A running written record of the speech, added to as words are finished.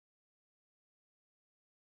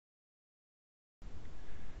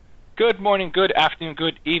Good morning, good afternoon,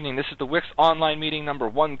 good evening. This is the WiX Online Meeting number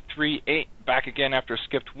 138. Back again after a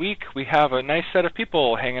skipped week. We have a nice set of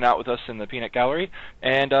people hanging out with us in the Peanut Gallery,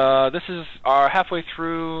 and this is our halfway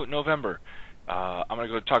through November. I'm going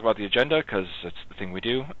to go talk about the agenda because it's the thing we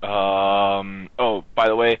do. Oh, by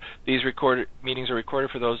the way, these meetings are recorded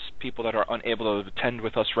for those people that are unable to attend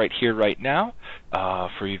with us right here, right now.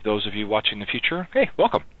 For those of you watching in the future, hey,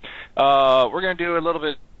 welcome. We're going to do a little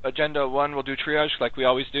bit agenda one. We'll do triage like we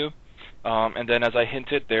always do. And then, as I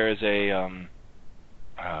hinted, there is a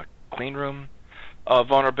clean room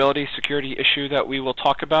vulnerability security issue that we will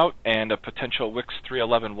talk about, and a potential WiX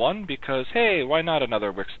 3.11.1 because, hey, why not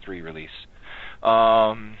another WiX 3 release?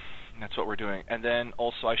 That's what we're doing. And then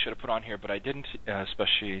also I should have put on here, but I didn't,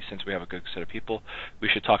 especially since we have a good set of people, we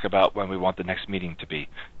should talk about when we want the next meeting to be.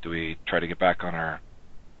 Do we try to get back on our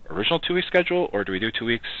original 2-week schedule, or do we do 2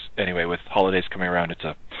 weeks? Anyway, with holidays coming around, it's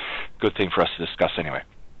a good thing for us to discuss anyway.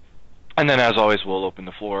 And then, as always, we'll open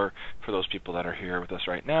the floor for those people that are here with us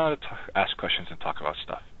right now to ask questions and talk about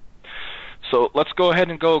stuff. So let's go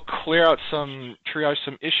ahead and go clear out triage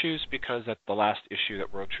some issues, because that's the last issue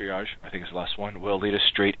that we'll triage. I think it's the last one. Will lead us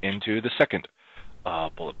straight into the second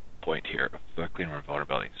bullet point here of the clean room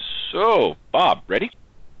vulnerability. So, Bob, ready?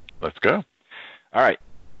 Let's go. All right.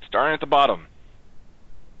 Starting at the bottom.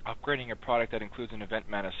 Upgrading a product that includes an event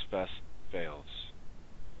manifest fails.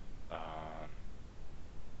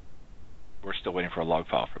 We're still waiting for a log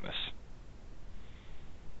file from this.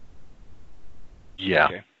 Yeah.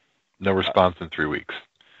 Okay. No response in 3 weeks.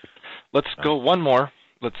 Let's go one more.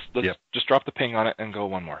 Let's Yep. just drop the ping on it and go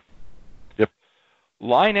one more. Yep.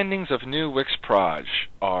 Line endings of new WiX proj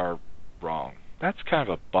are wrong. That's kind of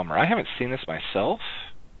a bummer. I haven't seen this myself.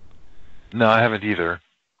 No, I haven't either.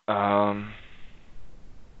 I'm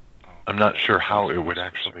not sure how it would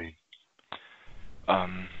actually.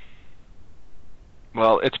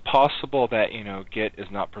 Well, it's possible that, Git is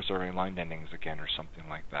not preserving line endings again or something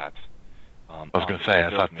like that. I was going to say, I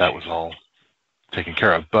thought that was all taken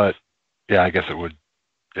care of, but yeah, I guess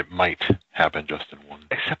it might happen just in one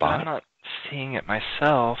Except spot. I'm not seeing it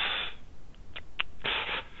myself.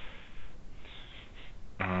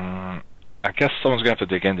 I guess someone's going to have to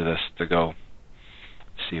dig into this to go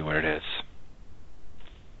see what it is.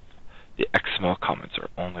 The XML comments are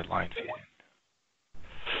only line feeding.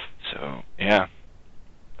 So, yeah.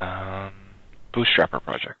 Bootstrapper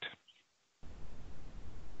project.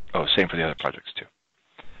 Oh, same for the other projects too.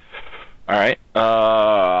 All right.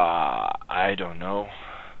 I don't know.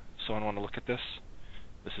 Someone want to look at this?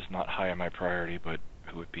 This is not high on my priority, but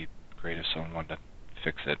it would be great if someone wanted to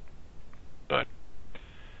fix it. But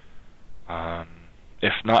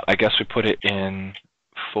if not, I guess we put it in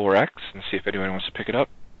 4x and see if anyone wants to pick it up.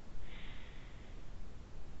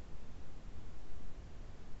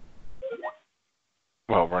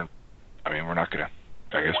 Well, we're not gonna.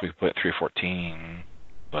 I guess we could put it 3.14,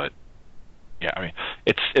 but yeah,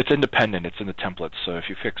 it's independent. It's in the templates, so if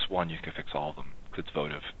you fix one, you can fix all of them because it's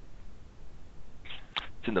votive.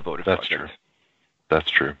 It's in the votive. That's project. true.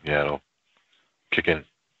 That's true. Yeah, it'll kick in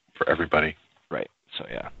for everybody. Right. So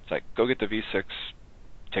yeah, it's like go get the V6,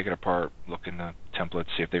 take it apart, look in the templates,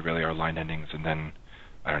 see if they really are line endings, and then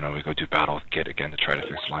I don't know, we go do battle with Git again to try to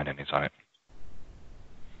fix line endings on it.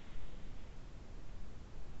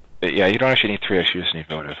 But yeah, you don't actually need 3x, you just need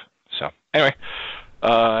votive. So anyway,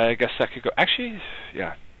 I guess that could go. Actually,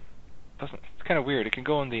 yeah, it's kind of weird. It can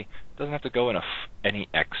go in the. Doesn't have to go in any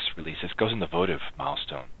X release. It goes in the votive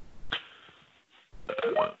milestone.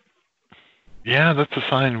 Yeah, that's a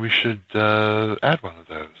sign we should add one of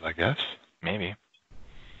those, I guess. Maybe.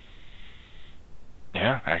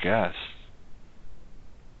 Yeah, I guess.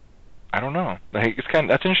 I don't know. Like, that's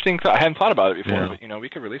an interesting thought. I hadn't thought about it before, but we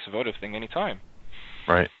could release a votive thing anytime.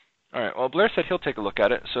 Right. All right. Well, Blair said he'll take a look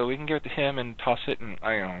at it, so we can give it to him and toss it, and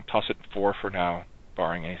toss it in 4 for now,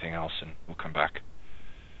 barring anything else, and we'll come back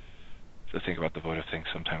to think about the votive thing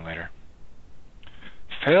sometime later.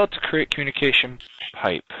 Failed to create communication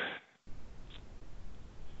pipe.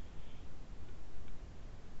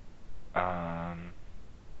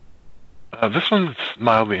 This one's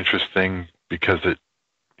mildly interesting because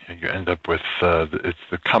you end up with it's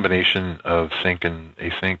the combination of sync and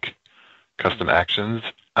async custom actions.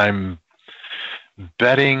 I'm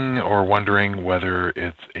betting or wondering whether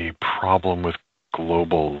it's a problem with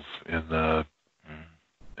globals in the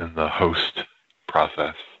host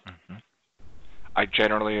process. Mm-hmm. I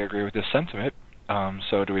generally agree with this sentiment.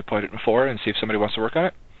 So do we put it in 4 and see if somebody wants to work on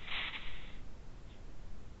it?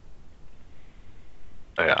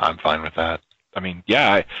 Yeah, I'm fine with that.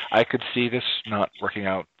 Yeah, I could see this not working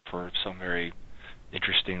out for some very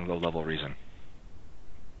interesting low-level reason.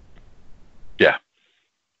 Yeah.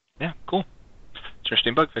 Yeah, cool.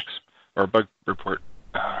 Interesting bug fix or bug report.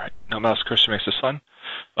 All right, no mouse cursor makes this fun.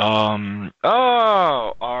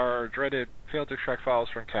 Oh, our dreaded failed to extract files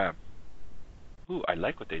from cab. Ooh, I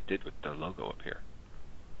like what they did with the logo up here.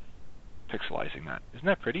 Pixelizing that. Isn't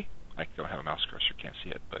that pretty? I don't have a mouse cursor, can't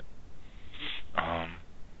see it, but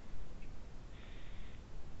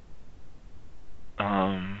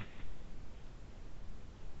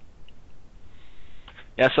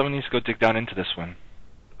yeah, someone needs to go dig down into this one.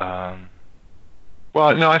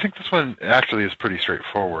 Well, no, I think this one actually is pretty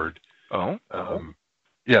straightforward. Oh?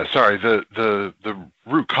 Yeah, sorry. The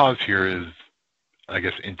root cause here is, I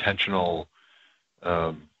guess, intentional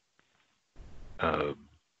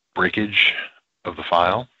breakage of the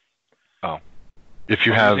file. Oh. If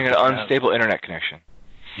you have using an unstable internet connection.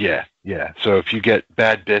 Yeah. So if you get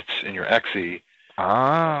bad bits in your exe,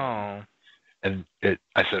 oh, and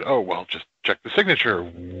I said, oh well, just check the signature.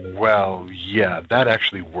 Well, yeah, that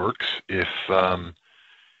actually works if.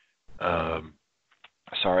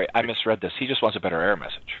 Sorry, I misread this. He just wants a better error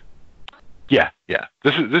message. Yeah.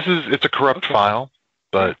 This is it's a corrupt file,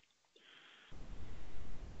 but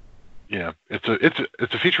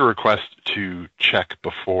it's a feature request to check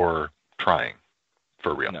before trying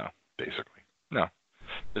for real. No, basically. No,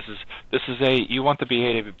 this is you want the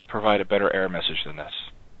BA to provide a better error message than this.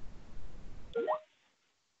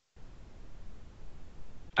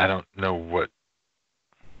 I don't know what.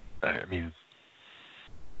 I mean,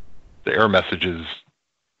 the error message is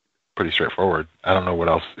pretty straightforward. I don't know what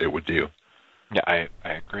else it would do. Yeah, I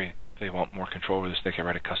agree. If they want more control over this, they can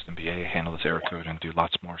write a custom BA, handle this error code, and do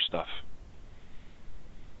lots more stuff.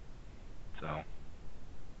 So,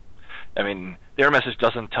 I mean, the error message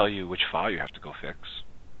doesn't tell you which file you have to go fix.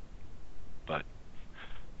 But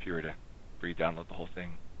if you were to re-download the whole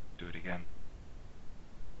thing, do it again.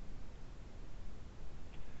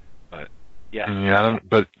 But yeah. Yeah, I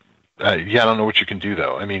don't know what you can do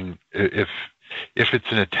though. I mean, if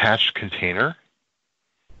it's an attached container.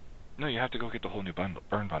 No, you have to go get the whole new burn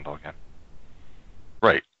bundle again.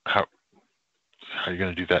 Right. How are you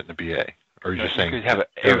going to do that in a BA? Or are you just saying you could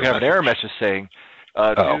have an error message saying,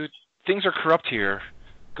 dude, things are corrupt here.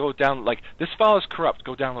 Go down, like, this file is corrupt.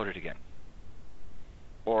 Go download it again.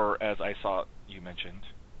 Or, as I saw you mentioned,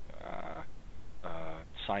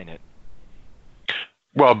 sign it.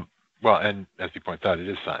 Well, and as he points out, it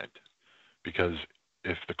is signed. Because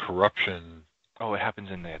if the corruption... Oh, it happens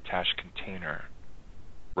in the attached container.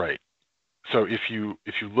 Right. So if you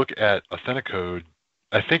look at Authenticode,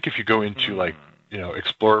 I think if you go into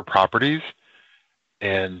Explorer properties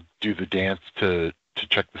and do the dance to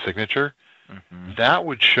check the signature, that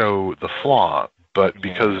would show the flaw. But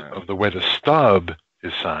because of the way the stub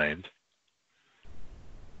is signed,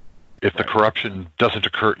 if the corruption doesn't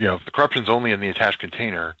occur, if the corruption's only in the attached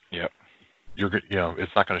container,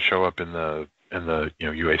 it's not going to show up in the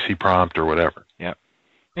UAC prompt or whatever. Yep.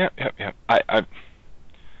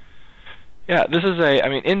 Yeah, this is I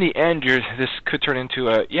mean, in the end, this could turn into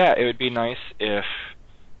it would be nice if,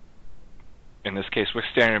 in this case,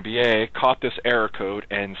 WiX Standard BA caught this error code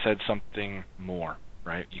and said something more,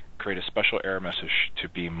 right? You create a special error message to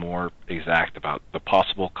be more exact about the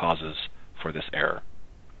possible causes for this error.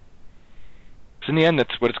 Because in the end,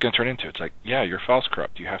 that's what it's going to turn into. It's like, yeah, your file's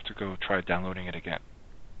corrupt. You have to go try downloading it again.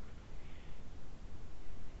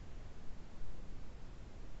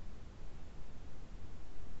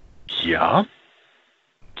 Yeah.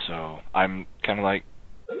 So I'm kind of like,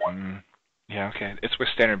 yeah, okay. It's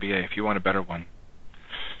WiX Standard BA if you want a better one.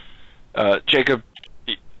 Jacob,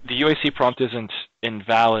 the UAC prompt isn't showing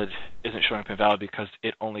up invalid because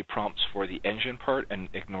it only prompts for the engine part and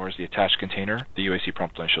ignores the attached container. The UAC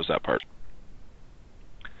prompt only shows that part.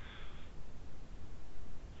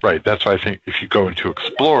 Right. That's why I think if you go into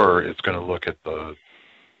Explorer, it's going to look at the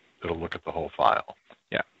whole file.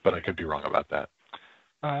 Yeah. But I could be wrong about that.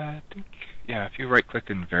 I think, if you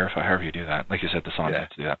right-click and verify, however you do that, like you said, the song to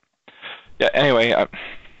do that. Yeah. Anyway.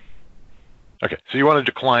 Okay. So you want to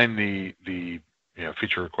decline the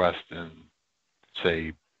feature request and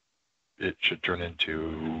say it should turn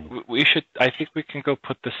into. We should. I think we can go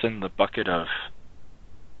put this in the bucket of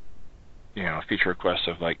feature requests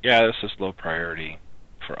of like, this is low priority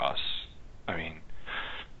for us. I mean,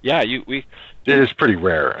 it is pretty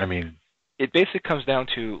rare. I mean, it basically comes down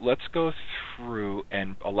to, let's go through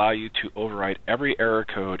and allow you to override every error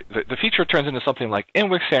code. The feature turns into something like, in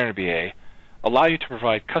WiX Standard BA, allow you to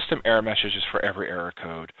provide custom error messages for every error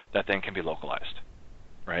code that then can be localized,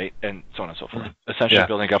 right? And so on and so forth. Essentially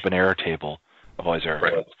building up an error table of all these error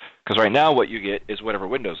codes. Because right now what you get is whatever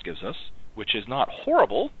Windows gives us, which is not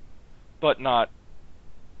horrible, but not...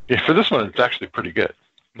 Yeah, for this one it's actually pretty good,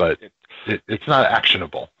 but it's not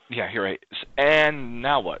actionable. Yeah, you're right. And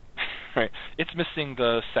now what? Right. It's missing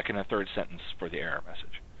the second and third sentence for the error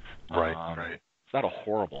message. Right, right. It's not a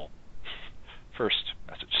horrible first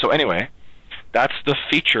message. So anyway, that's the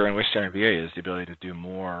feature in WiX Standard VA, is the ability to do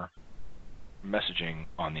more messaging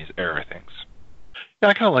on these error things. Yeah,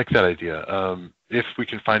 I kind of like that idea. If we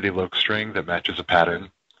can find a loc string that matches a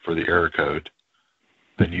pattern for the error code,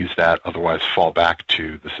 then use that. Otherwise, fall back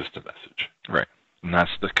to the system message. Right. And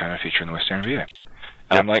that's the kind of feature in the WiX Standard VA.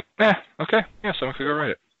 And I'm like, okay, yeah, someone could go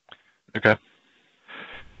write it. Okay.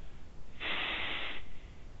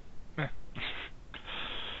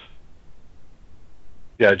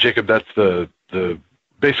 Yeah, Jacob, that's the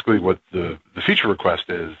basically what the feature request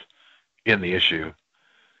is in the issue.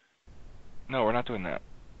 No, we're not doing that.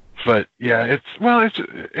 But yeah, it's not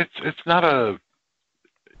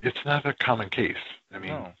a common case. I mean,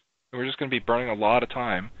 no. We're just going to be burning a lot of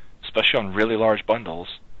time, especially on really large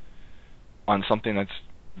bundles, on something that's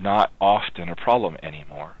not often a problem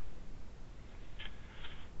anymore.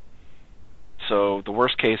 So the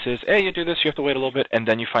worst case is, hey, you do this, you have to wait a little bit, and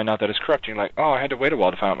then you find out that it's corrupt. You're like, oh, I had to wait a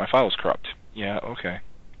while to find out my file was corrupt. Yeah, okay.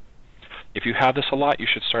 If you have this a lot, you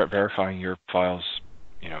should start verifying your files.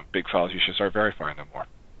 You know, big files, you should start verifying them more.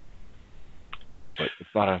 But it's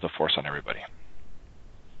not enough to force on everybody.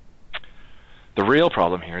 The real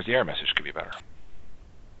problem here is the error message could be better.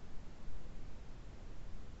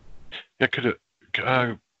 Yeah, could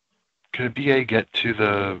a BA get to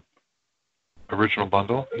the original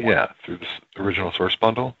bundle? Yeah, through the original source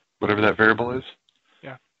bundle, whatever that variable is.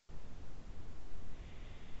 Yeah.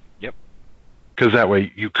 Yep. Because that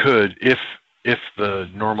way you could, if the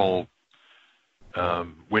normal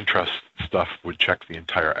Wintrust stuff would check the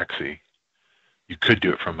entire exe, you could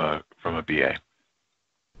do it from a BA.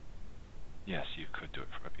 Yes, you could do it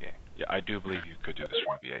from a BA. Yeah, I do believe you could do this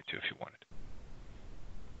from a BA too if you wanted.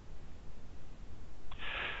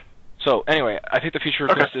 So anyway, I think the feature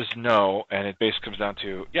request is no, and it basically comes down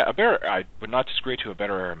to, yeah, I would not disagree to a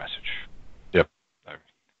better error message. Yep.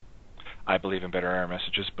 I believe in better error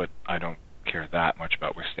messages, but I don't care that much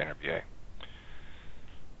about WiX Standard VA.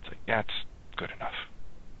 It's like, yeah, it's good enough.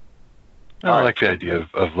 I like the idea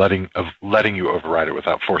of letting you override it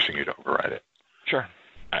without forcing you to override it. Sure.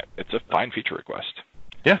 It's a fine feature request.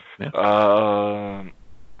 Yeah.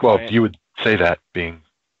 Well, you would say that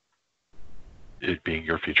it being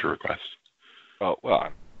your feature request. Oh, well,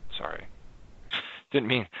 I'm sorry. Didn't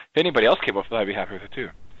mean, if anybody else came up with that, I'd be happy with it too.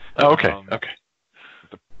 Oh, okay. Okay.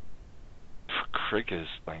 The Krig's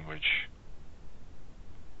language.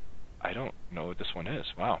 I don't know what this one is.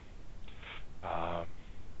 Wow. I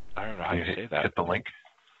don't know how you say that. Hit the link.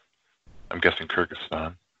 I'm guessing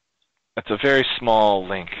Kyrgyzstan. It's a very small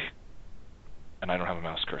link, and I don't have a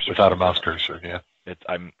mouse cursor. Without a mouse cursor, yeah.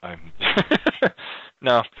 I'm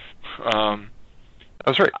no. I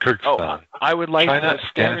was right, Kyrgyzstan. Oh, I would like China, the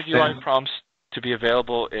standard UI prompts to be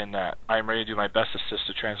available in that. I'm ready to do my best assist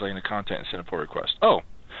to translating the content and send a pull request. Oh,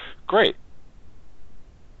 great.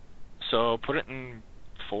 So put it in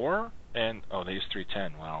 4, and they use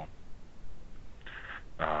 310. Wow.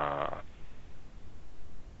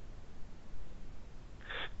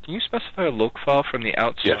 Can you specify a loc file from the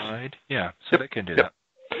outside? Yes. Yeah, so they can do that.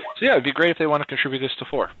 So yeah, it'd be great if they want to contribute this to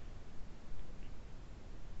 4.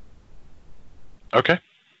 Okay,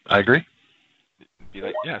 I agree. Be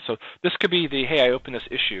like, yeah, so this could be the, hey, I opened this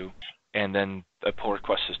issue, and then a pull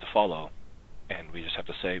request is to follow. And we just have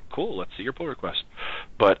to say, cool, let's see your pull request.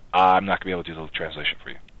 But I'm not going to be able to do the translation for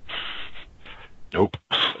you. Nope.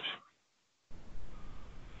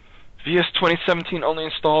 VS 2017 only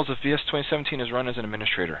installs if VS 2017 is run as an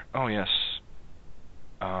administrator. Oh, yes.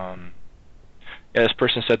 Yeah, this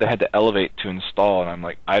person said they had to elevate to install, and I'm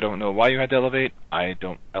like, I don't know why you had to elevate. I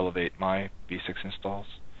don't elevate my V6 installs.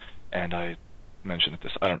 And I mentioned that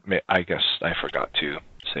this, I guess I forgot to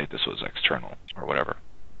say this was external or whatever.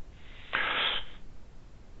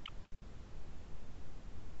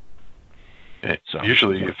 So,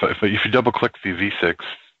 usually, if you double-click the V6,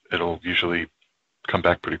 it'll usually come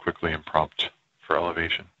back pretty quickly and prompt for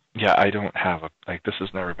elevation. Yeah, I don't have this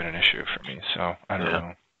has never been an issue for me, so I don't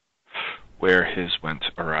know where his went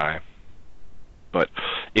awry. But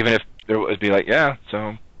even if there would be like, yeah,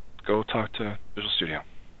 so go talk to Visual Studio.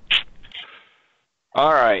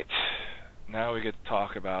 All right, now we get to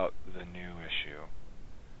talk about the new issue.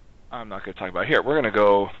 I'm not going to talk about it here. We're going to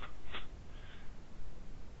go.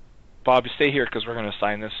 Bob, you stay here because we're going to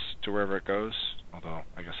assign this to wherever it goes. Although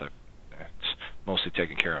I guess it's mostly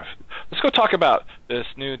taken care of. Let's go talk about this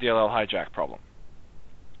new DLL hijack problem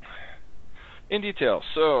in detail.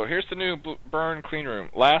 So here's the new Burn clean room.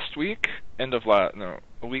 Last week, a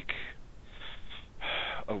week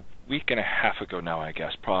week and a half ago now, I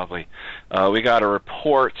guess, probably, we got a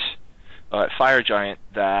report at FireGiant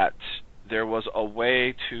that there was a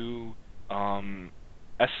way to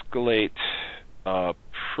escalate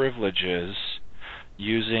privileges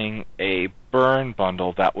using a burn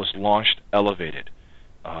bundle that was launched elevated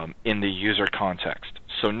in the user context.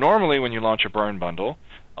 So normally when you launch a burn bundle,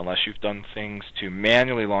 unless you've done things to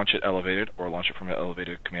manually launch it elevated or launch it from an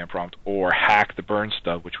elevated command prompt or hack the burn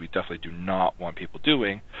stub, which we definitely do not want people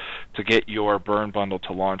doing, to get your burn bundle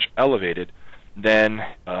to launch elevated, then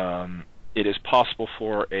it is possible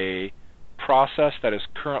for a process that is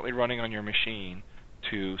currently running on your machine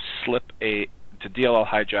to to DLL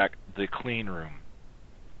hijack the clean room.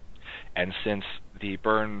 And since the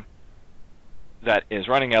burn that is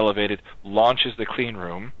running elevated launches the clean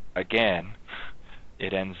room, again,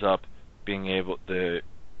 it ends up being able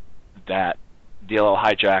that DLL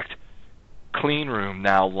hijacked clean room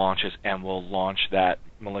now launches and will launch that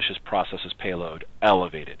malicious process's payload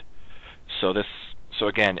elevated. So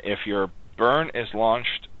again, if your burn is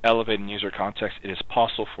launched elevated in user context, it is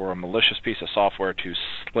possible for a malicious piece of software to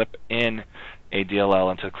slip in a DLL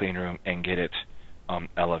into the clean room and get it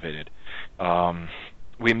elevated.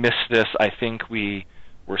 We missed this. I think we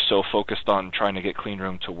were so focused on trying to get clean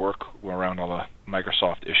room to work around all the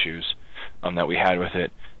Microsoft issues that we had with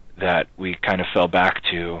it that we kind of fell back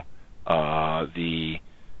to the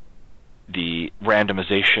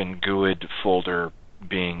randomization GUID folder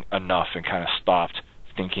being enough and kind of stopped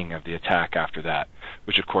thinking of the attack after that,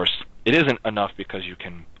 which of course it isn't enough because you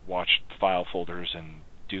can watch file folders and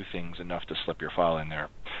do things enough to slip your file in there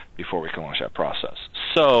before we can launch that process.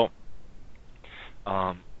 So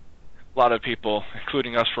a lot of people,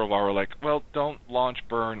 including us for a while, were like, well, don't launch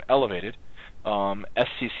burn elevated.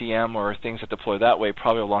 SCCM or things that deploy that way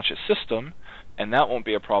probably will launch a system, and that won't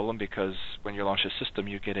be a problem because when you launch a system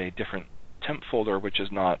you get a different temp folder which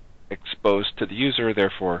is not exposed to the user,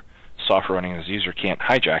 therefore software running as a user can't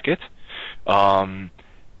hijack it.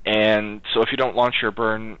 And so if you don't launch your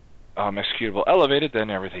burn executable elevated, then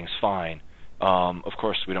everything's fine. Of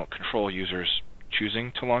course, we don't control users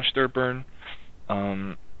choosing to launch their burn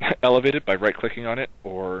elevated by right-clicking on it,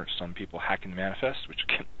 or some people hacking the manifest, which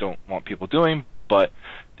don't want people doing, but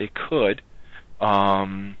they could.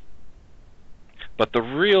 But the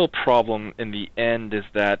real problem in the end is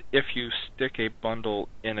that if you stick a bundle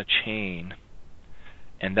in a chain,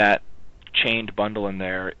 and that chained bundle in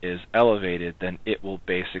there is elevated, then it will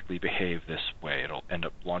basically behave this way. It'll end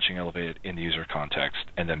up launching elevated in the user context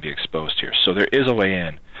and then be exposed here. So there is a way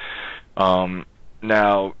in.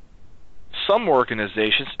 Now, some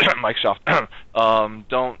organizations, Microsoft,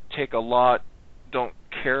 don't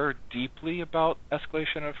care deeply about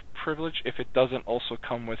escalation of privilege if it doesn't also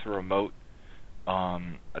come with a remote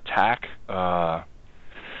attack.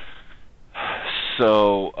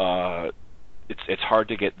 It's hard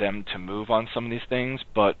to get them to move on some of these things,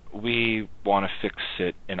 but we want to fix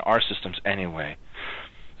it in our systems anyway.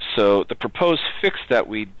 So the proposed fix that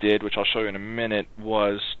we did, which I'll show you in a minute,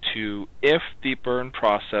 was to, if the burn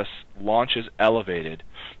process launches elevated,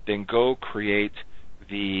 then go create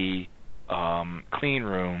the clean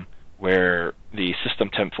room where the system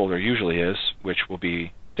temp folder usually is, which will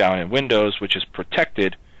be down in Windows, which is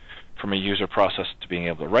protected from a user process to being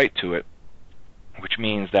able to write to it, which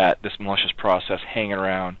means that this malicious process hanging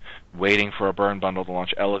around waiting for a burn bundle to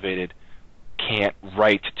launch elevated can't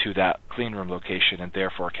write to that clean room location and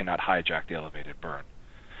therefore cannot hijack the elevated burn.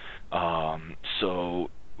 So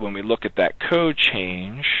when we look at that code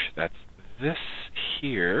change, that's this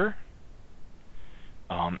here,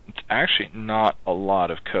 it's actually not a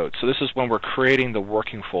lot of code. So this is when we're creating the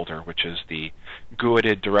working folder, which is the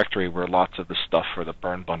GUIDed directory where lots of the stuff for the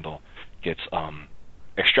burn bundle gets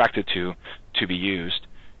extracted to be used.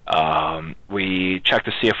 We check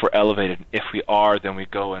to see if we're elevated. If we are, then we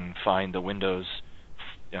go and find the Windows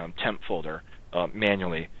temp folder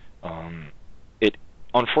manually. It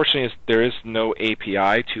unfortunately there is no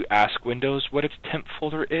API to ask Windows what its temp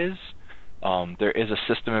folder is. There is a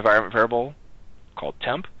system environment variable called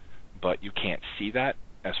temp, but you can't see that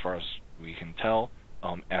as far as we can tell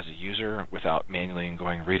as a user without manually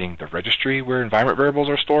reading the registry where environment variables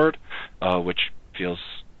are stored, which feels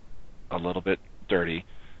a little bit dirty.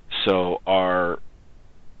 So our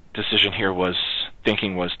decision here was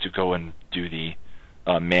to go and do the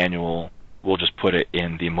manual. We'll just put it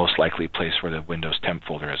in the most likely place where the Windows temp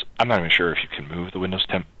folder is. I'm not even sure if you can move the Windows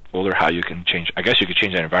temp folder, how you can change. I guess you could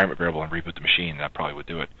change that environment variable and reboot the machine. That probably would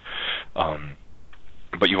do it.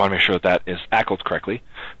 But you want to make sure that is ACLed correctly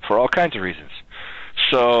for all kinds of reasons.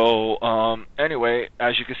 So anyway,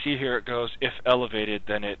 as you can see here, it goes if elevated,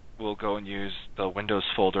 then it will go and use the Windows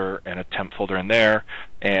folder and a temp folder in there.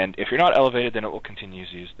 And if you're not elevated, then it will continue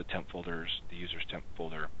to use the temp folders, the user's temp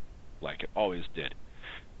folder, like it always did.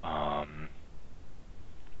 And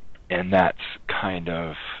that's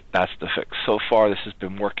the fix. So far, this has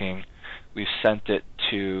been working. We've sent it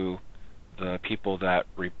to the people that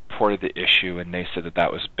reported the issue, and they said that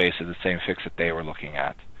that was basically the same fix that they were looking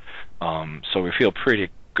at. So we feel pretty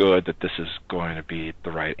good that this is going to be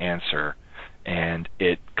the right answer. And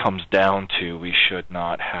it comes down to we should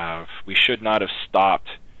not have stopped.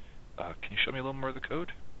 Can you show me a little more of the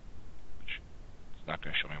code? It's not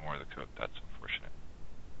going to show me more of the code. That's unfortunate.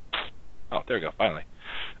 Oh, there we go, finally.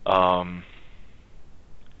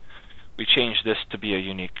 We changed this to be a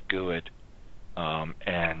unique GUID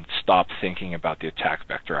and stopped thinking about the attack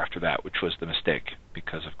vector after that, which was the mistake.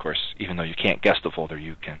 Because, of course, even though you can't guess the folder,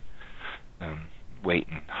 you can wait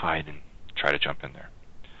and hide and try to jump in there.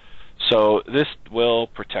 So this will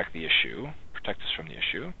protect us from the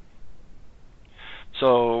issue.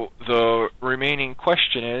 So the remaining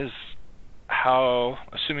question is, how,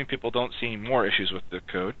 assuming people don't see any more issues with the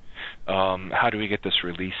code, how do we get this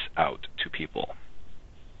release out to people?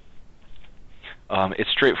 It's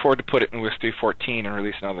straightforward to put it in WiX 3.14 and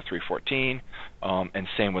release another 3.14, and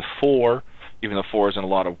same with 4. Even though 4 isn't a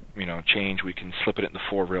lot of change, we can slip it into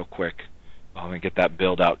 4 real quick and get that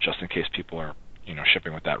build out just in case people are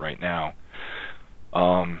shipping with that right now.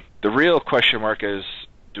 The real question mark is,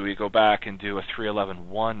 do we go back and do a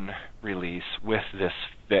 3.11.1 release with this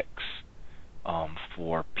fix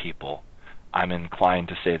for people? I'm inclined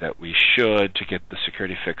to say that we should, to get the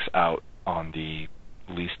security fix out on the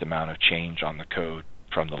least amount of change on the code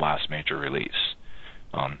from the last major release.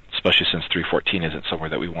 Especially since 3.14 isn't somewhere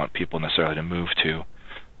that we want people necessarily to move to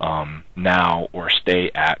now or stay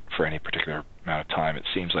at for any particular amount of time. It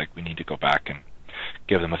seems like we need to go back and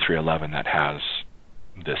give them a 3.11 that has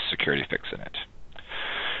this security fix in it.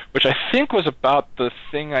 Which I think was about the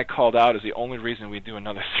thing I called out as the only reason we do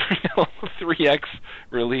another 3x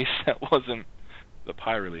release that wasn't the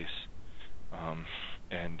Pi release.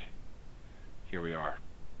 And here we are.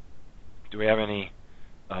 Do we have any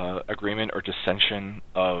agreement or dissension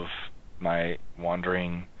of my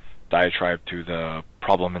wandering diatribe through the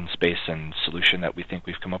problem in space and solution that we think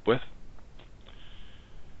we've come up with?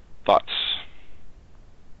 Thoughts?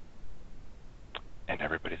 And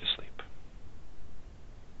everybody's asleep.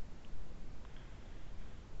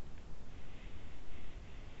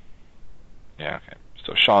 Yeah, okay.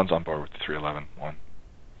 So Sean's on board with the 3.11.1.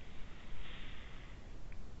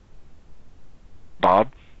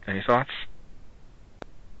 Bob, any thoughts?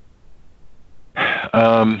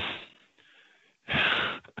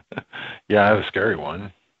 Yeah, I have a scary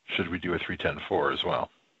one. Should we do a 3.10.4 as well?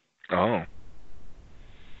 Oh.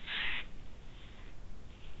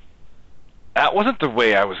 That wasn't the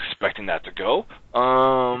way I was expecting that to go.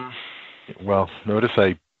 Well, notice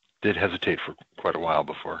I did hesitate for quite a while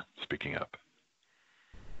before speaking up.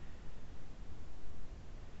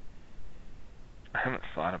 I haven't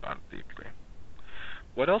thought about it deeply.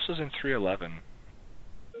 What else is in 3.11?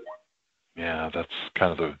 Yeah, that's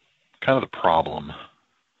kind of the problem.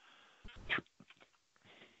 It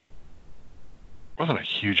wasn't a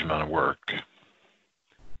huge amount of work,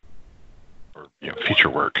 or feature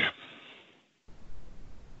work.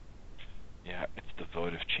 Yeah, it's the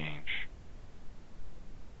votive change.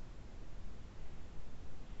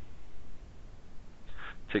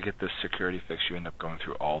 To get this security fix, you end up going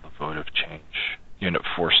through all the votive change. You end up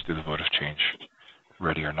forced through the votive change,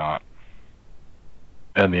 ready or not.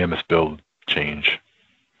 And the MS build change.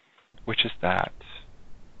 Which is that?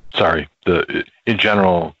 Sorry, in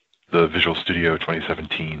general, the Visual Studio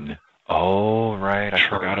 2017. Oh, right. I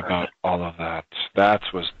forgot about all of that.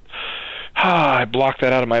 I blocked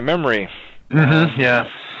that out of my memory. Mm-hmm, yeah.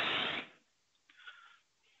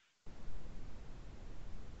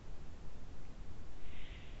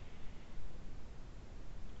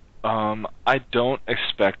 I don't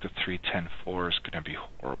expect the 3.10.4 is going to be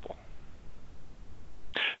horrible.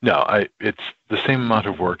 No, it's the same amount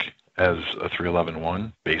of work as a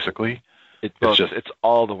 3.11.1, basically. It's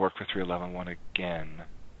all the work for 3.11.1 again.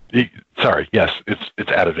 Sorry, yes, it's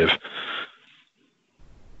additive.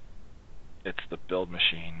 It's the build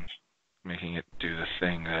machine making it do the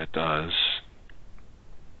thing that it does.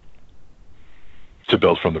 To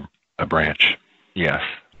build from a branch. Yes.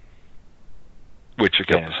 Which,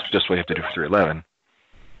 again, is just what you have to do for 3.11.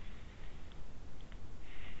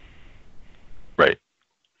 Right.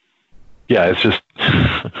 Yeah, it's just,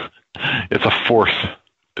 it's a fourth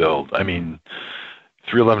build. I mean,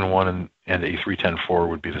 3.11.1 and a 3.10.4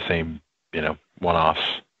 would be the same,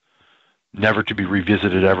 one-offs, never to be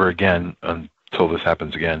revisited ever again until this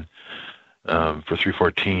happens again. For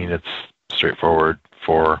 314, it's straightforward.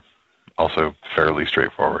 4, also fairly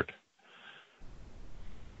straightforward.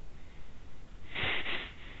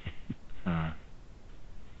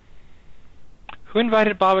 Who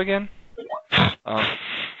invited Bob again?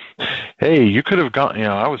 Hey, you could have gone.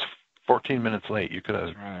 I was 14 minutes late. You could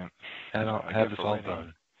have had this all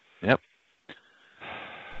done. Yep.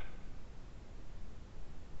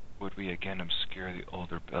 Would we again obscure the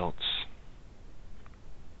older builds?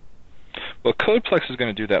 Well, Codeplex is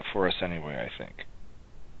going to do that for us anyway, I think.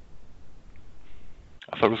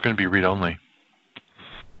 I thought it was going to be read-only.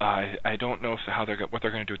 I don't know what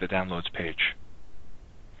they're going to do with the downloads page.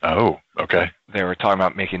 Oh, okay. They were talking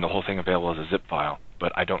about making the whole thing available as a zip file,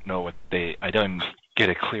 but I don't know I didn't get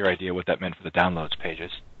a clear idea what that meant for the downloads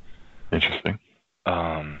pages. Interesting.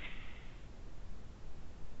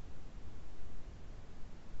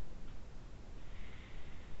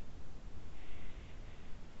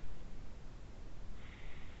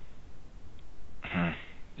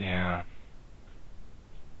 Yeah.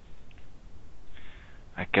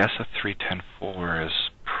 I guess a 3.10.4 is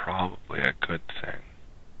probably a good thing.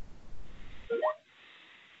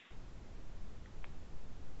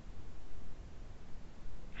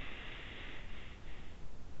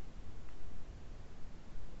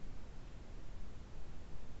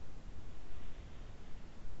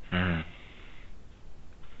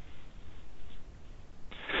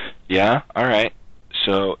 Yeah, all right.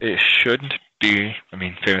 So it shouldn't be,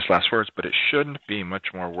 famous last words, but it shouldn't be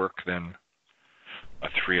much more work than a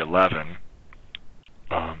 3.11.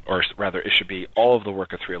 Or rather, it should be all of the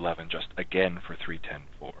work of 3.11 just again for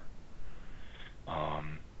 3.10.4.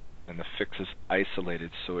 And the fix is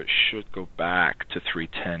isolated, so it should go back to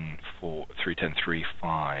 3.10.3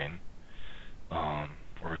 fine. Will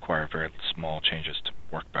require very small changes to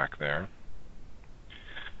work back there.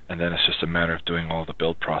 And then it's just a matter of doing all the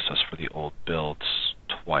build process for the old builds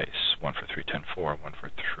twice, one for 3.10.4, one for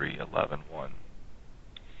 3.11.1.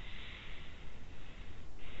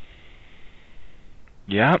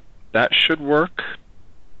 Yeah, that should work.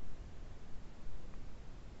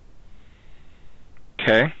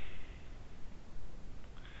 Okay.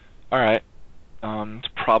 All right. It's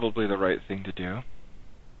probably the right thing to do.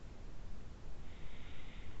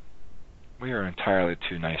 We are entirely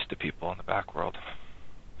too nice to people in the back world.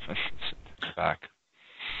 in the back.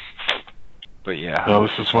 But yeah. No,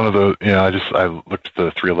 this is one of the. I looked at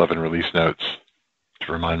the 3.11 release notes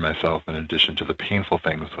to remind myself, in addition to the painful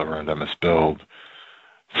things around MS Build,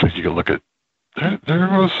 so you can look at. There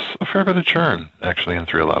was a fair bit of churn actually in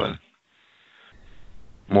 3.11.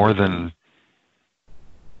 More than,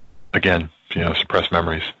 again, suppressed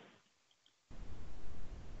memories.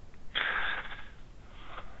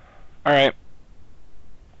 All right.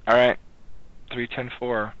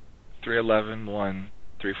 3.10.4, 3.11.1,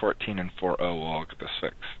 3.14, and 4.0 will all get this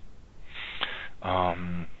fixed.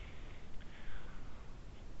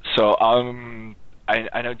 So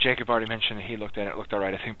I know Jacob already mentioned that he looked at it, looked all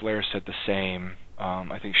right. I think Blair said the same.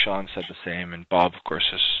 I think Sean said the same, and Bob, of course,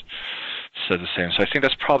 has said the same. So I think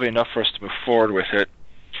that's probably enough for us to move forward with it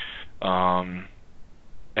and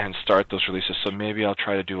start those releases. So maybe I'll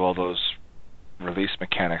try to do all those release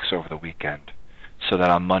mechanics over the weekend, so that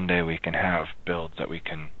on Monday we can have builds that we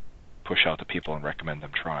can push out to people and recommend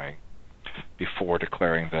them trying before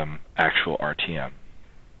declaring them actual RTM.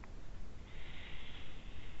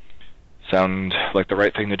 Sound like the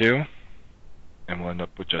right thing to do? And we'll end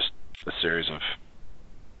up with just a series of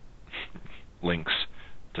links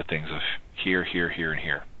to things of here, here, here, and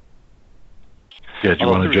here. Yeah, do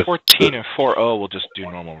you want to just 14 and 4.0 we'll just do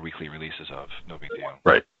normal weekly releases of. No big deal.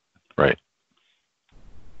 Right.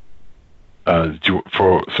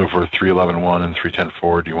 For 3.11.1 and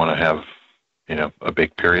 3.10.4, do you want to have, a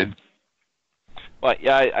big period? Well,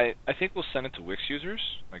 yeah, I think we'll send it to WiX users.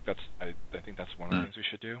 Like I think that's one of the things we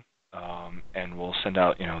should do. And we'll send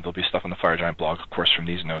out, there'll be stuff on the FireGiant blog, of course, from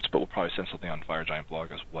these notes, but we'll probably send something on FireGiant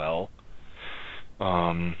blog as well.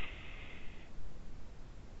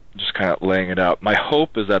 Just kind of laying it out. My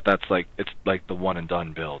hope is that it's like the one and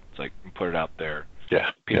done build. It's like put it out there.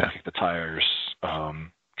 Yeah. People kick the tires.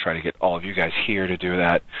 Try to get all of you guys here to do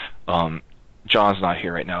that. John's not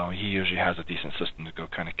here right now. He usually has a decent system to go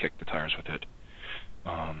kind of kick the tires with it.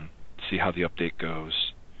 See how the update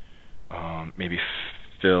goes. Maybe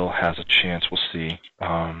Phil has a chance. We'll see.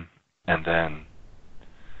 And then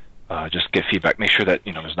just get feedback. Make sure that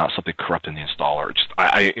there's not something corrupt in the installer. Just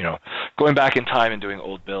going back in time and doing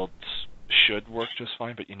old builds should work just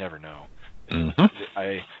fine, but you never know. Mm-hmm.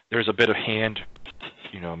 There's a bit of hand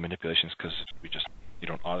manipulations because you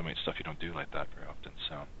don't automate stuff you don't do like that very often.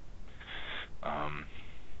 So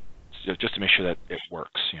just to make sure that it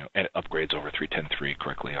works, and it upgrades over 3.10.3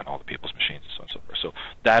 correctly on all the people's machines and so on and so forth. So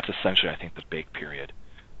that's essentially, I think, the bake period.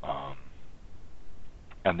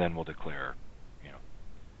 And then we'll declare,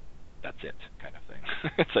 that's it kind of thing.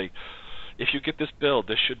 It's like, if you get this build,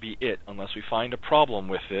 this should be it. Unless we find a problem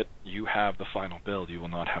with it, you have the final build. You will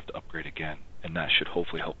not have to upgrade again. And that should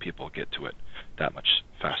hopefully help people get to it that much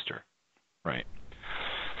faster, right?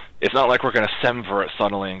 It's not like we're going to semver it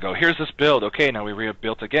suddenly and go, here's this build. Okay, now we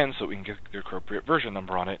rebuilt again so we can get the appropriate version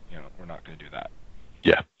number on it. We're not going to do that.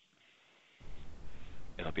 Yeah.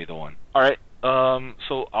 It'll be the one. All right.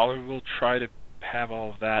 So I will try to have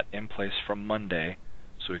all of that in place from Monday,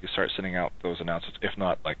 so we can start sending out those announcements. If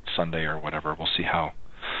not, like Sunday or whatever, we'll see how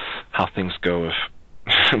things go.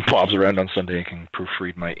 If Bob's around on Sunday and can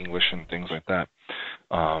proofread my English and things like that,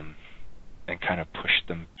 and kind of push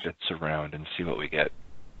them bits around and see what we get.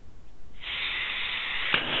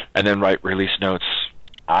 And then write release notes.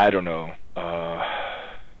 I don't know.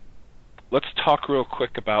 Let's talk real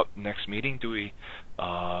quick about next meeting.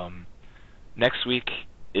 Next week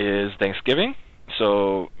is Thanksgiving,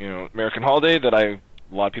 so American holiday that a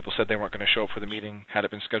lot of people said they weren't going to show up for the meeting had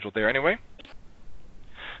it been scheduled there anyway.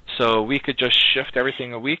 So we could just shift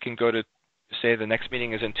everything a week and go to, say, the next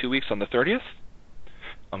meeting is in 2 weeks on the 30th,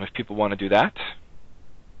 if people want to do that.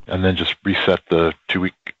 And then just reset the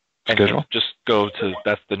 2-week schedule? Just go to,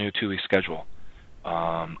 that's the new 2-week schedule.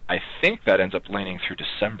 I think that ends up landing through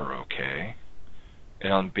December, okay.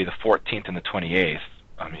 It'll be the 14th and the 28th.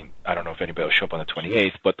 I mean, I don't know if anybody will show up on the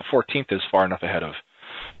 28th, but the 14th is far enough ahead of,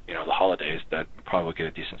 the holidays that we probably will get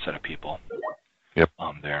a decent set of people. Yep.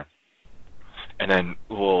 There. And then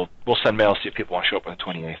we'll send mail, see if people want to show up on the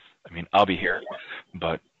 28th. I mean, I'll be here,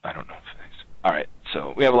 but I don't know if things. All right,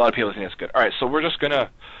 so we have a lot of people that think that's good. All right, so we're just going to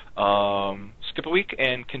skip a week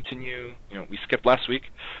and continue. We skipped last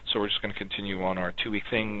week, so we're just going to continue on our 2-week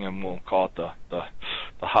thing, and we'll call it the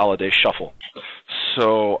holiday shuffle.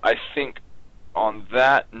 So I think on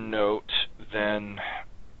that note, then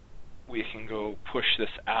we can go push this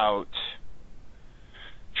out,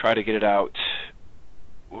 try to get it out.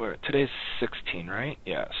 Today's 16, right?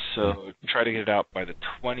 Yeah, so try to get it out by the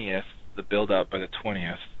 20th, the build out by the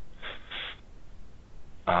 20th.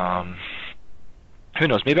 Who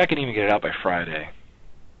knows? Maybe I can even get it out by Friday.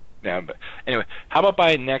 Yeah, but anyway, how about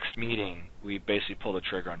by next meeting, we basically pull the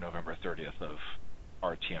trigger on November 30th of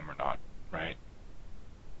RTM or not, right?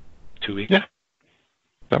 2 weeks? Yeah,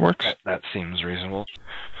 that works. That seems reasonable.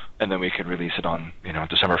 And then we could release it on,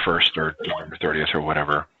 December 1st or November 30th or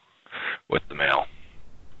whatever with the mail.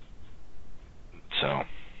 So,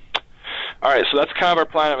 all right, so that's kind of our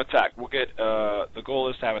plan of attack. We'll get, the goal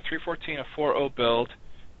is to have a 3.14, a 4.0 build,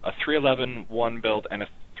 a 3.11 1 build, and a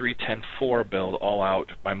 3.10 4 build all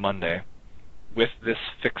out by Monday with this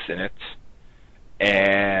fix in it,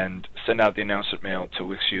 and send out the announcement mail to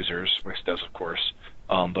WiX users. WiX does, of course,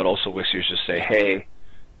 but also WiX users say, hey,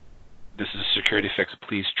 this is a security fix,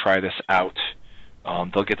 please try this out.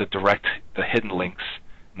 They'll get the hidden links,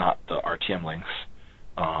 not the RTM links.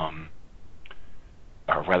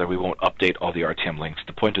 Or rather, we won't update all the RTM links.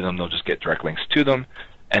 To point to them, they'll just get direct links to them,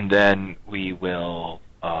 and then we will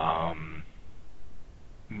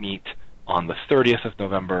meet on the 30th of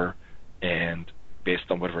November, and based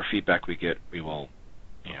on whatever feedback we get, we will,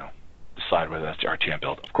 decide whether that's the RTM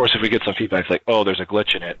build. Of course, if we get some feedback like, oh, there's a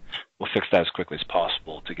glitch in it, we'll fix that as quickly as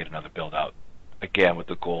possible to get another build out. Again, with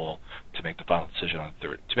the goal to make the final decision on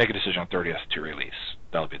to make a decision on 30th to release.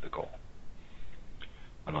 That'll be the goal.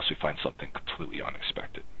 Unless we find something completely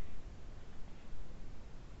unexpected.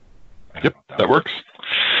 Yep, that works.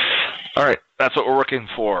 All right, that's what we're working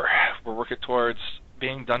for. We're working towards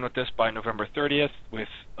being done with this by November 30th with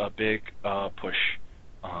a big push,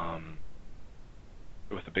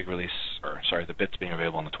 with a big release, the bits being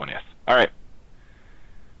available on the 20th. All right.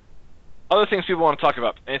 Other things people want to talk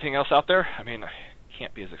about. Anything else out there? I mean, it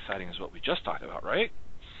can't be as exciting as what we just talked about, right?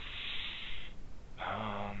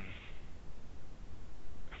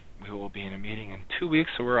 We will be in a meeting in 2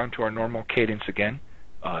 weeks, so we're on to our normal cadence again.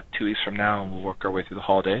 2 weeks from now, we'll work our way through the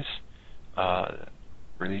holidays.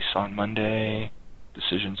 Release on Monday,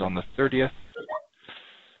 decisions on the 30th.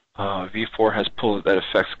 V4 has pulled that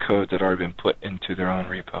effects code that already been put into their own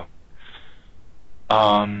repo.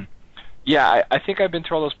 Yeah, I think I've been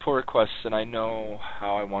through all those pull requests, and I know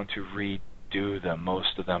how I want to redo them.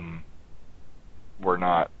 Most of them were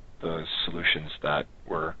not the solutions that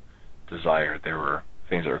were desired. There were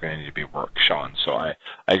things that were going to need to be worked on, so I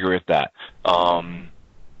agree with that. And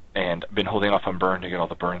I've been holding off on burn to get all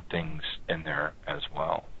the burn things in there as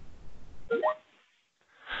well.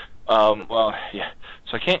 Well, yeah.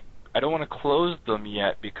 So I don't want to close them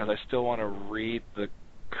yet because I still want to read the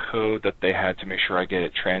code that they had to make sure I get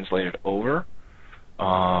it translated over. So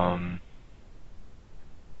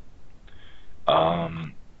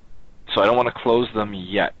I don't want to close them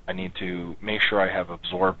yet. I need to make sure I have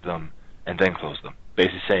absorbed them and then close them.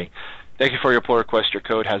 Basically saying, thank you for your pull request. Your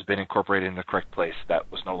code has been incorporated in the correct place.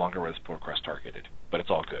 That was no longer where this pull request targeted, but it's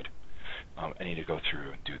all good. I need to go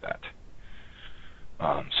through and do that.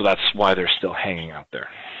 So that's why they're still hanging out there.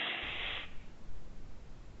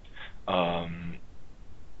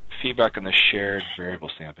 Feedback on the shared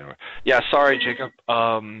variables thing. Yeah, sorry, Jacob.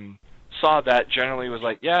 Saw that, generally was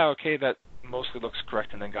like, yeah, okay, that mostly looks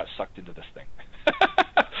correct, and then got sucked into this thing.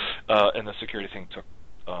 And the security thing took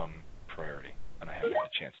priority, and I haven't had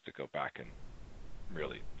a chance to go back and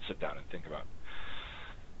really sit down and think about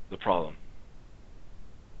the problem.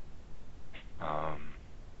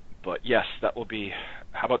 But yes, that will be,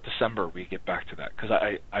 how about December we get back to that? Because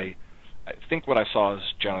I think what I saw is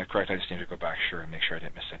generally correct. I just need to go back and make sure I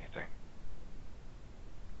didn't miss anything.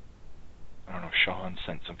 I don't know if Sean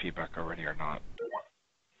sent some feedback already or not.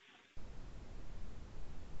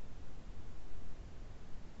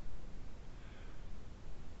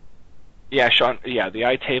 Yeah, Sean, yeah, the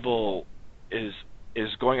iTable is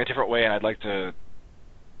going a different way, and I'd like to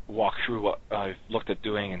walk through what I've looked at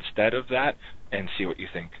doing instead of that and see what you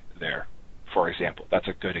think there. For example, that's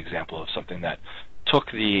a good example of something that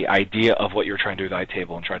took the idea of what you're trying to do with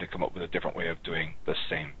iTable and tried to come up with a different way of doing the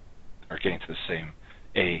same, or getting to the same,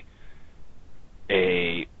 a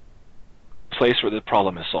place where the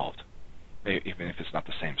problem is solved, even if it's not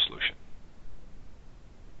the same solution.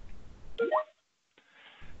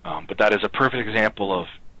 But that is a perfect example of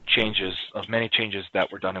changes, of many changes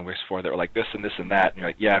that were done in WiX 4 that were like this and this and that, and you're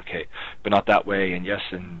like, yeah, okay, but not that way, and yes,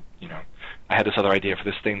 and you know, I had this other idea for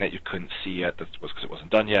this thing that you couldn't see yet, that was because it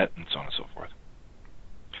wasn't done yet, and so on and so forth.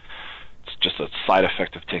 It's just a side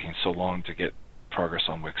effect of taking so long to get progress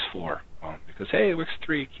on WiX 4, because hey, WiX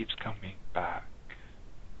 3 keeps coming back.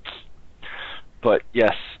 But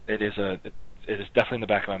yes, it is definitely in the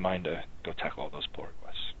back of my mind to go tackle all those pull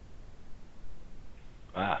requests.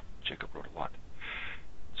 Jacob wrote a lot.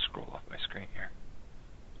 Scroll off my screen here.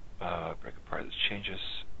 Break apart these changes.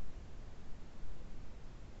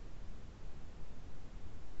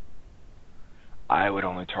 I would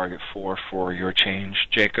only target 4 for your change,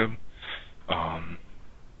 Jacob,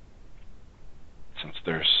 since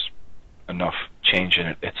there's enough change in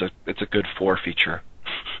it. It's a good 4 feature,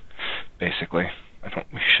 basically.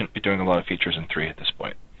 We shouldn't be doing a lot of features in 3 at this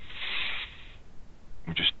point.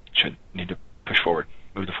 We just should need to push forward,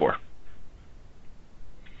 move to 4.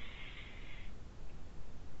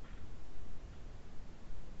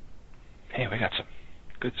 Hey, we got some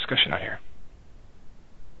good discussion out here.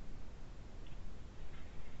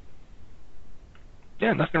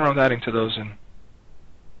 Yeah, nothing wrong with adding to those in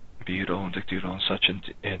Butyl and Dictyl and such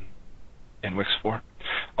in WiX 4.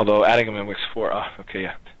 Although adding them in WiX 4, okay,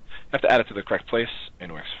 yeah. You have to add it to the correct place in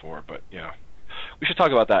WiX 4, but yeah. We should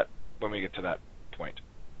talk about that when we get to that point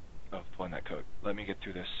of pulling that code. Let me get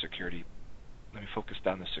through this security. Let me focus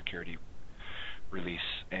down the security release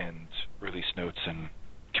and release notes and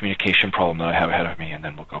communication problem that I have ahead of me, and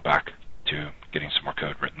then we'll go back to getting some more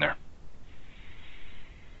code written there.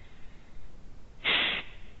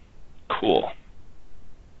 Cool.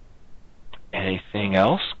 Anything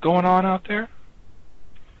else going on out there?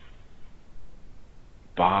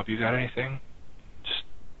 Bob, you got anything?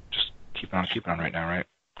 Just keep on right now, right?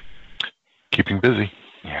 Keeping busy.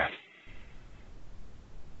 Yeah.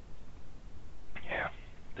 Yeah.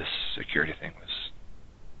 This security thing was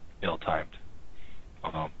ill-timed.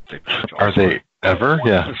 Although they are they ever?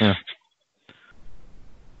 Yeah. Yeah.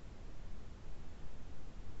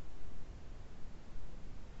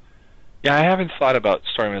 Yeah, I haven't thought about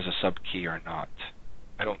storing as a sub key or not.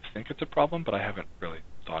 I don't think it's a problem, but I haven't really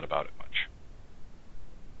thought about it much.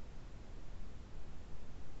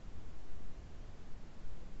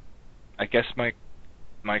 I guess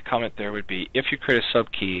my comment there would be, if you create a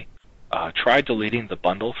sub key, try deleting the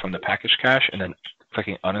bundle from the package cache and then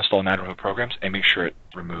clicking uninstall and add remove programs and make sure it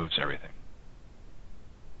removes everything.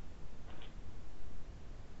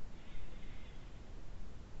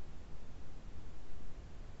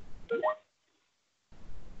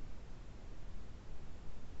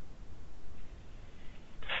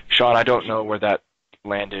 Sean, I don't know where that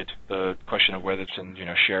landed, the question of whether it's in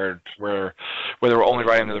shared, whether we're only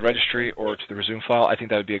writing to the registry or to the resume file. I think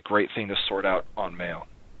that would be a great thing to sort out on mail,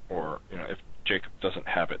 or if Jacob doesn't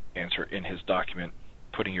have it, answer in his document,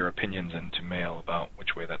 putting your opinions into mail about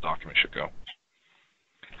which way that document should go.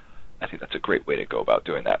 I think that's a great way to go about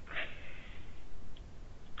doing that.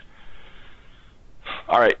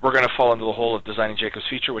 All right, we're going to fall into the hole of designing Jacob's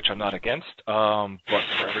feature, which I'm not against. But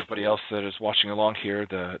for everybody else that is watching along here,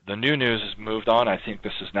 the new news has moved on. I think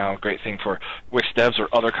this is now a great thing for Wix devs or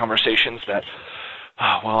other conversations that,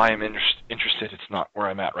 while I am interested, it's not where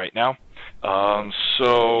I'm at right now.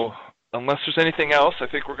 So unless there's anything else, I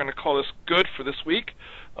think we're going to call this good for this week.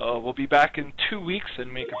 We'll be back in 2 weeks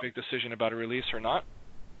and make a big decision about a release or not.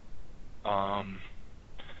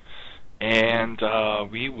 And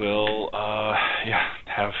we will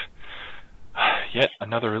have yet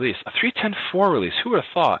another release. A 3.10.4 release. Who would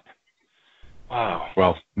have thought? Wow.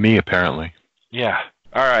 Well, me apparently. Yeah.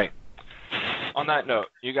 All right. On that note,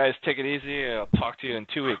 you guys take it easy. I'll talk to you in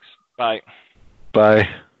 2 weeks. Bye. Bye.